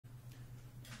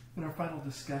In our final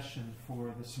discussion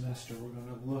for the semester, we're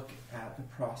going to look at the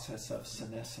process of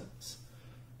senescence.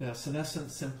 Now,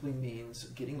 senescence simply means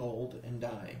getting old and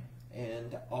dying,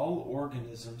 and all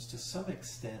organisms, to some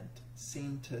extent,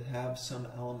 seem to have some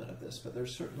element of this, but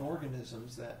there's certain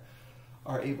organisms that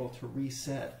are able to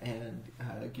reset and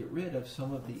get rid of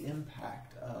some of the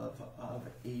impact of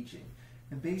aging.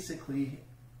 And basically,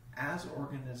 as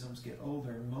organisms get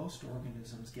older, most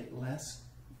organisms get less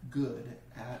good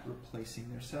at replacing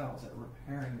their cells, at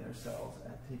repairing their cells,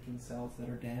 at taking cells that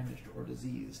are damaged or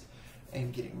diseased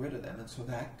and getting rid of them. And so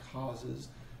that causes,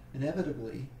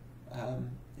 inevitably,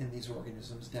 in these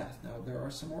organisms, death. Now, there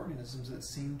are some organisms that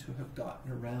seem to have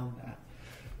gotten around that.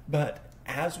 But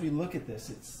as we look at this,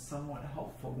 it's somewhat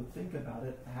helpful to think about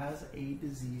it as a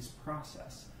disease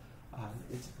process.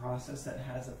 It's a process that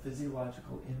has a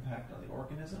physiological impact on the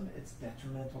organism. It's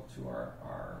detrimental to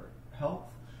our health,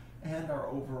 and our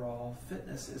overall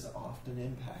fitness is often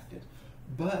impacted.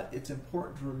 But it's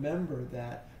important to remember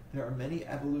that there are many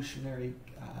evolutionary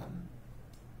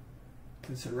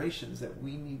considerations that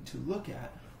we need to look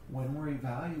at when we're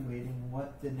evaluating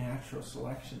what the natural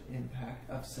selection impact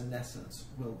of senescence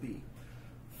will be.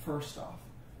 First off,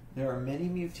 there are many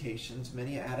mutations,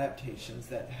 many adaptations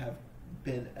that have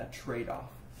been a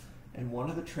trade-off. And one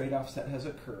of the trade-offs that has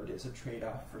occurred is a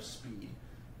trade-off for speed.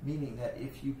 Meaning that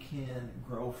if you can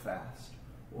grow fast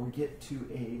or get to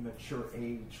a mature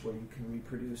age where you can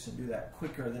reproduce and do that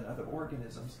quicker than other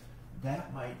organisms,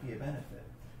 that might be a benefit.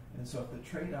 And so if the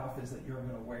trade-off is that you're going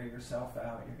to wear yourself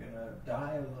out, you're going to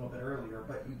die a little bit earlier,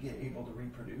 but you get able to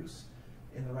reproduce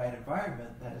in the right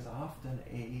environment, that is often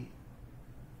a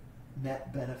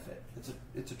net benefit.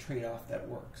 It's a trade-off that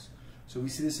works. So we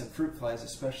see this in fruit flies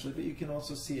especially, but you can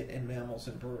also see it in mammals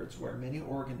and birds, where many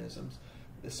organisms,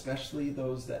 especially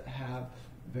those that have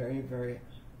very, very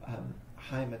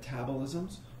high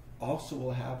metabolisms, also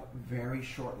will have very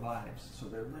short lives. So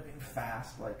they're living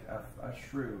fast like a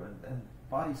shrew, and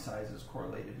body size is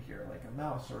correlated here, like a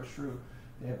mouse or a shrew.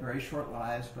 They have very short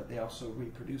lives, but they also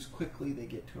reproduce quickly. They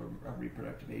get to a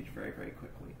reproductive age very, very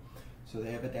quickly. So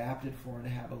they have adapted for and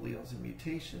have alleles and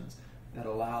mutations that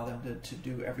allow them to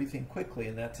do everything quickly,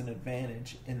 and that's an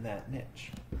advantage in that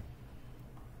niche.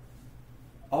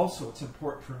 Also, it's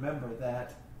important to remember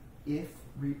that if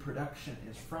reproduction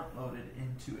is front-loaded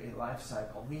into a life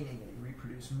cycle, meaning that you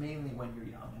reproduce mainly when you're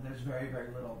young, and there's very,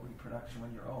 very little reproduction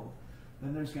when you're old,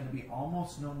 then there's going to be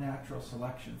almost no natural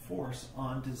selection force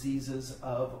on diseases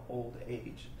of old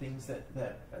age, things that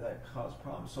cause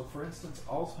problems. So, for instance,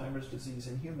 Alzheimer's disease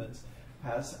in humans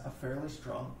has a fairly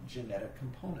strong genetic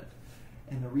component.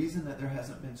 And the reason that there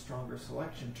hasn't been stronger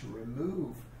selection to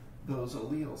remove those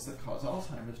alleles that cause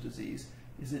Alzheimer's disease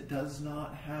is it does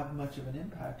not have much of an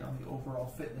impact on the overall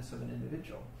fitness of an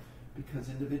individual, because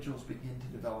individuals begin to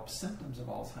develop symptoms of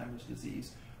Alzheimer's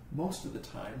disease most of the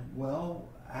time well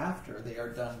after they are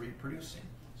done reproducing.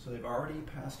 So they've already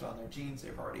passed on their genes,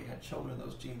 they've already had children,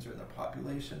 those genes are in their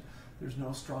population. There's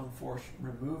no strong force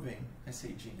removing, I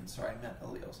say genes, sorry, I meant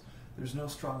alleles. There's no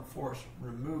strong force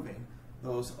removing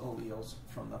those alleles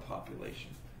from the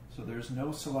population. So there's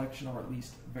no selection, or at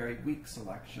least very weak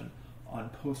selection, on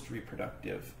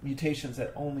post-reproductive mutations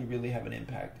that only really have an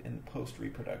impact in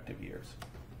post-reproductive years.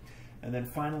 And then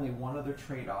finally, one other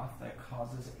trade-off that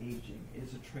causes aging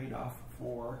is a trade-off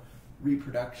for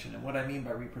reproduction. And what I mean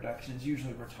by reproduction is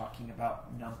usually we're talking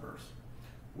about numbers.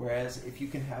 Whereas if you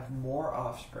can have more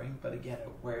offspring, but again, it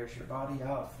wears your body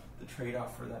out, the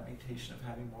trade-off for that mutation of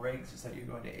having more eggs is that you're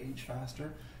going to age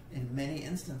faster. In many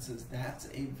instances, that's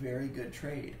a very good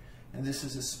trade. And this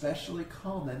is especially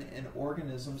common in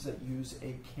organisms that use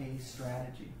a K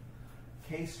strategy.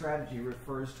 K strategy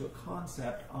refers to a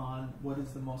concept on what is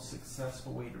the most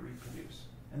successful way to reproduce.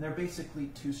 And they're basically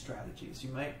two strategies.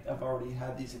 You might have already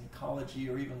had these in ecology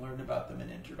or even learned about them in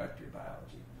introductory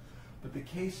biology. But the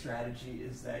K strategy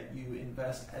is that you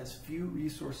invest as few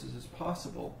resources as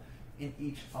possible in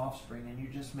each offspring, and you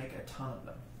just make a ton of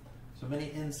them. So many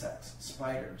insects,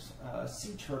 spiders,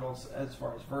 sea turtles, as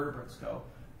far as vertebrates go,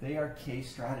 they are K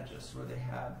strategists, where they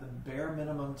have the bare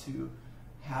minimum to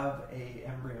have a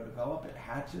embryo develop, it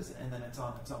hatches, and then it's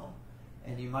on its own.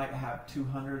 And you might have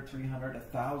 200, 300,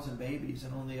 1,000 babies,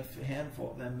 and only a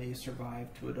handful of them may survive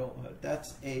to adulthood.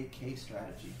 That's a K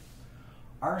strategy.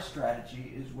 Our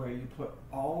strategy is where you put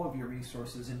all of your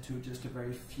resources into just a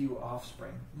very few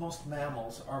offspring. Most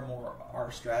mammals are more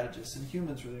R strategists, and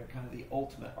humans really are kind of the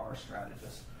ultimate R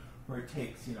strategists, where it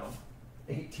takes,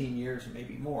 18 years or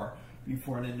maybe more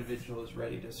before an individual is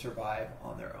ready to survive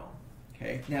on their own.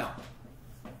 Okay, now,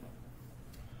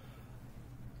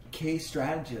 K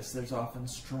strategists, there's often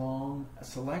strong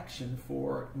selection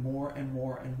for more and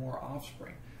more and more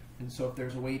offspring. And so if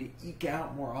there's a way to eke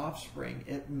out more offspring,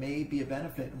 it may be a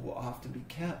benefit and will often be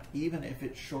kept, even if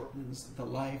it shortens the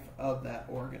life of that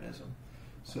organism.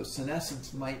 So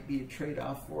senescence might be a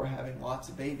trade-off for having lots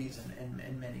of babies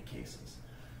in many cases.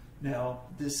 Now,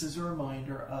 this is a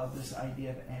reminder of this idea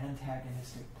of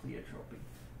antagonistic pleiotropy,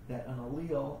 that an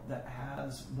allele that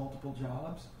has multiple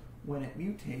jobs, when it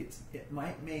mutates, it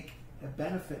might make a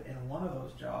benefit in one of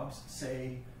those jobs,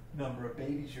 say number of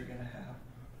babies you're going to have,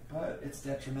 but it's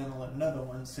detrimental in another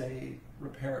one, say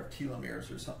repair of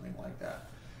telomeres or something like that.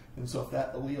 And so if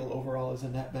that allele overall is a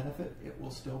net benefit, it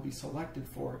will still be selected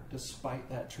for despite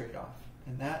that trade-off.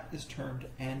 And that is termed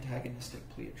antagonistic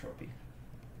pleiotropy.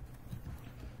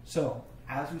 So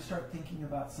as we start thinking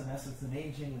about senescence and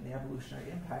aging and the evolutionary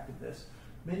impact of this,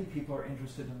 many people are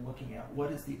interested in looking at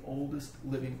what is the oldest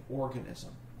living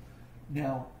organism.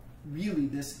 Now, really,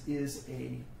 this is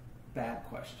a bad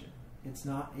question. It's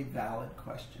not a valid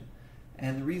question.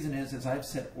 And the reason is, as I've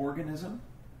said, organism,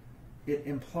 it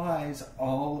implies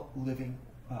all living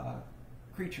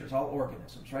creatures, all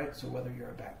organisms, right? So whether you're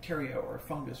a bacteria or a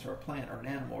fungus or a plant or an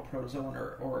animal or protozoan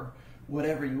or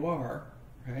whatever you are,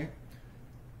 right?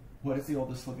 What is the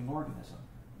oldest living organism?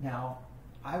 Now,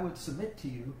 I would submit to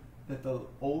you that the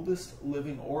oldest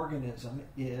living organism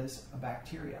is a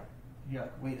bacteria. You're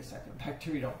like, wait a second,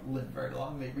 bacteria don't live very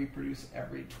long. They reproduce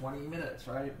every 20 minutes,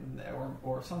 right?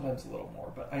 Or sometimes a little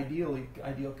more, but ideal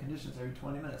conditions every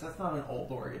 20 minutes. That's not an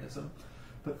old organism,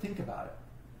 but think about it.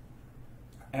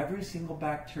 Every single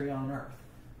bacteria on Earth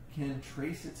can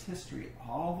trace its history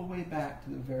all the way back to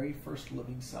the very first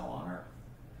living cell on Earth.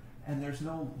 And there's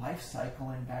no life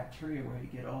cycle in bacteria where you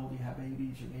get old, you have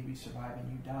babies, your babies survive,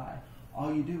 and you die.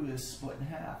 All you do is split in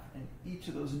half, and each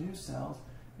of those new cells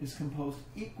is composed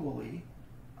equally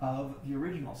of the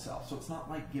original cell. So it's not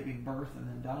like giving birth and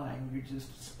then dying. You're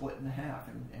just split in half,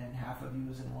 and half of you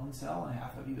is in one cell and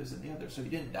half of you is in the other. So you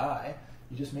didn't die,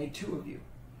 you just made two of you.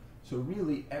 So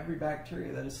really, every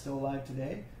bacteria that is still alive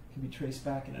today can be traced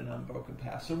back in an unbroken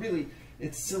past. So really,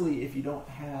 it's silly if you don't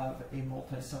have a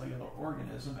multicellular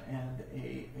organism and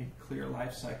a clear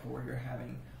life cycle where you're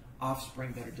having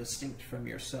offspring that are distinct from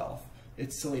yourself.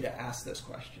 It's silly to ask this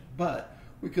question. But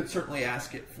we could certainly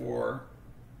ask it for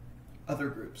other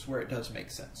groups where it does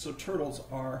make sense. So turtles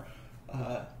are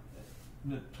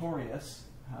notorious,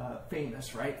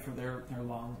 famous, right, for their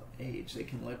long age. They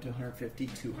can live to 150,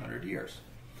 200 years.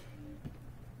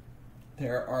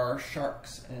 There are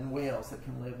sharks and whales that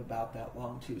can live about that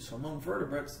long too. So among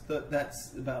vertebrates,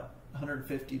 that's about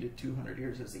 150 to 200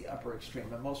 years is the upper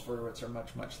extreme, and most vertebrates are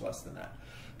much, much less than that.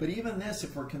 But even this,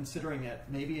 if we're considering it,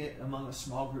 maybe among a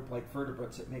small group like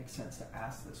vertebrates, it makes sense to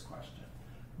ask this question.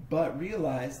 But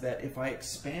realize that if I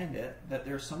expand it, that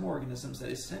there are some organisms that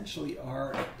essentially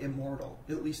are immortal,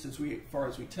 at least as far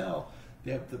as we tell.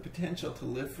 They have the potential to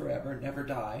live forever, never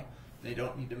die. They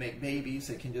don't need to make babies.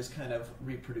 They can just kind of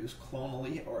reproduce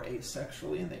clonally or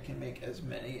asexually, and they can make as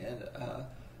many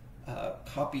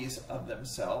copies of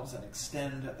themselves and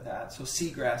extend that. So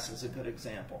seagrass is a good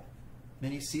example.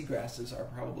 Many seagrasses are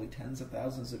probably tens of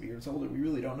thousands of years old. We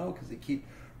really don't know because they keep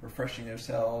refreshing their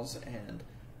cells and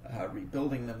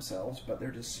rebuilding themselves, but they're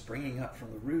just springing up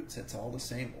from the roots. It's all the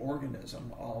same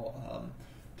organism all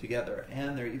together.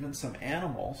 And there are even some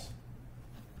animals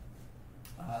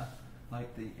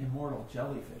like the immortal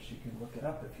jellyfish. You can look it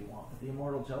up if you want. But the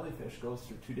immortal jellyfish goes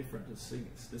through two different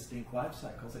distinct life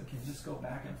cycles and can just go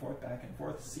back and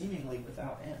forth, seemingly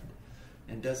without end,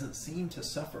 and doesn't seem to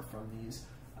suffer from these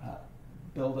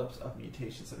buildups of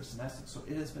mutations that are senescent. So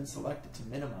it has been selected to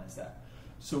minimize that.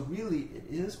 So really, it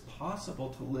is possible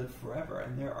to live forever,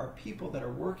 and there are people that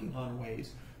are working on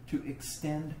ways to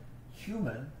extend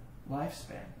human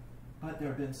lifespan. But there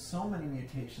have been so many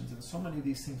mutations and so many of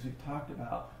these things we've talked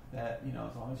about that, you know,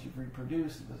 as long as you've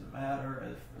reproduced, it doesn't matter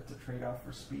if it's a trade-off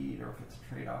for speed or if it's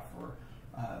a trade-off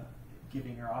for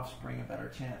giving your offspring a better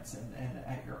chance and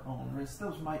at your own risk.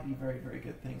 Those might be very, very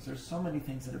good things. There's so many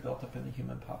things that are built up in the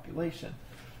human population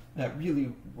that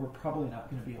really we're probably not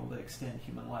going to be able to extend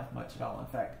human life much at all. In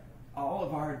fact, all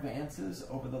of our advances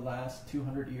over the last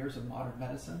 200 years of modern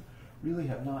medicine really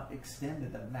have not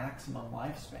extended the maximum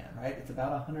lifespan, right? It's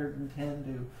about 110 to,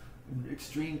 in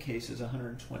extreme cases,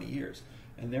 120 years.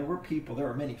 And there were people, there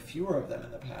were many fewer of them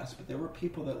in the past, but there were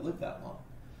people that lived that long.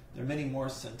 There are many more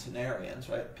centenarians,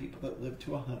 right? People that live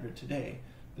to 100 today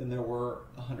than there were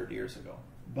 100 years ago.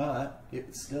 But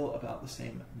it's still about the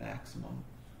same maximum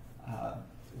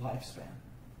lifespan.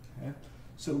 Okay?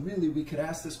 So really, we could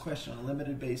ask this question on a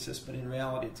limited basis, but in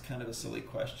reality, it's kind of a silly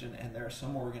question, and there are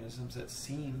some organisms that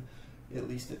seem, at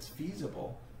least it's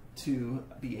feasible, to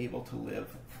be able to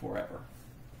live forever.